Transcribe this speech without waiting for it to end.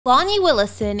Loni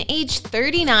Willison, age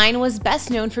 39, was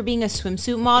best known for being a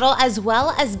swimsuit model as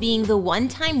well as being the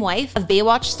one-time wife of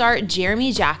Baywatch star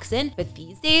Jeremy Jackson, but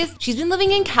these days, she's been living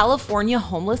in California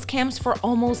homeless camps for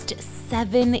almost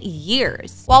 7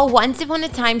 years. While once upon a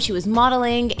time she was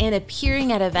modeling and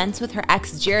appearing at events with her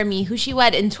ex Jeremy, who she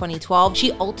wed in 2012,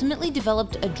 she ultimately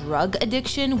developed a drug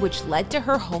addiction which led to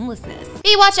her homelessness.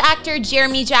 Baywatch actor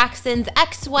Jeremy Jackson's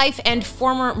ex-wife and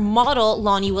former model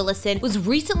Loni Willison was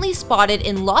recently spotted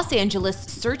in Los Angeles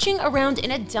searching around in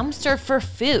a dumpster for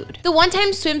food. The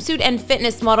one-time swimsuit and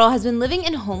fitness model has been living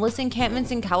in homeless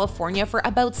encampments in California for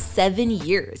about 7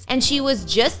 years, and she was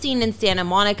just seen in Santa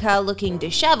Monica looking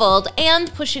disheveled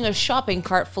and pushing a shopping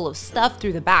cart full of stuff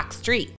through the back street.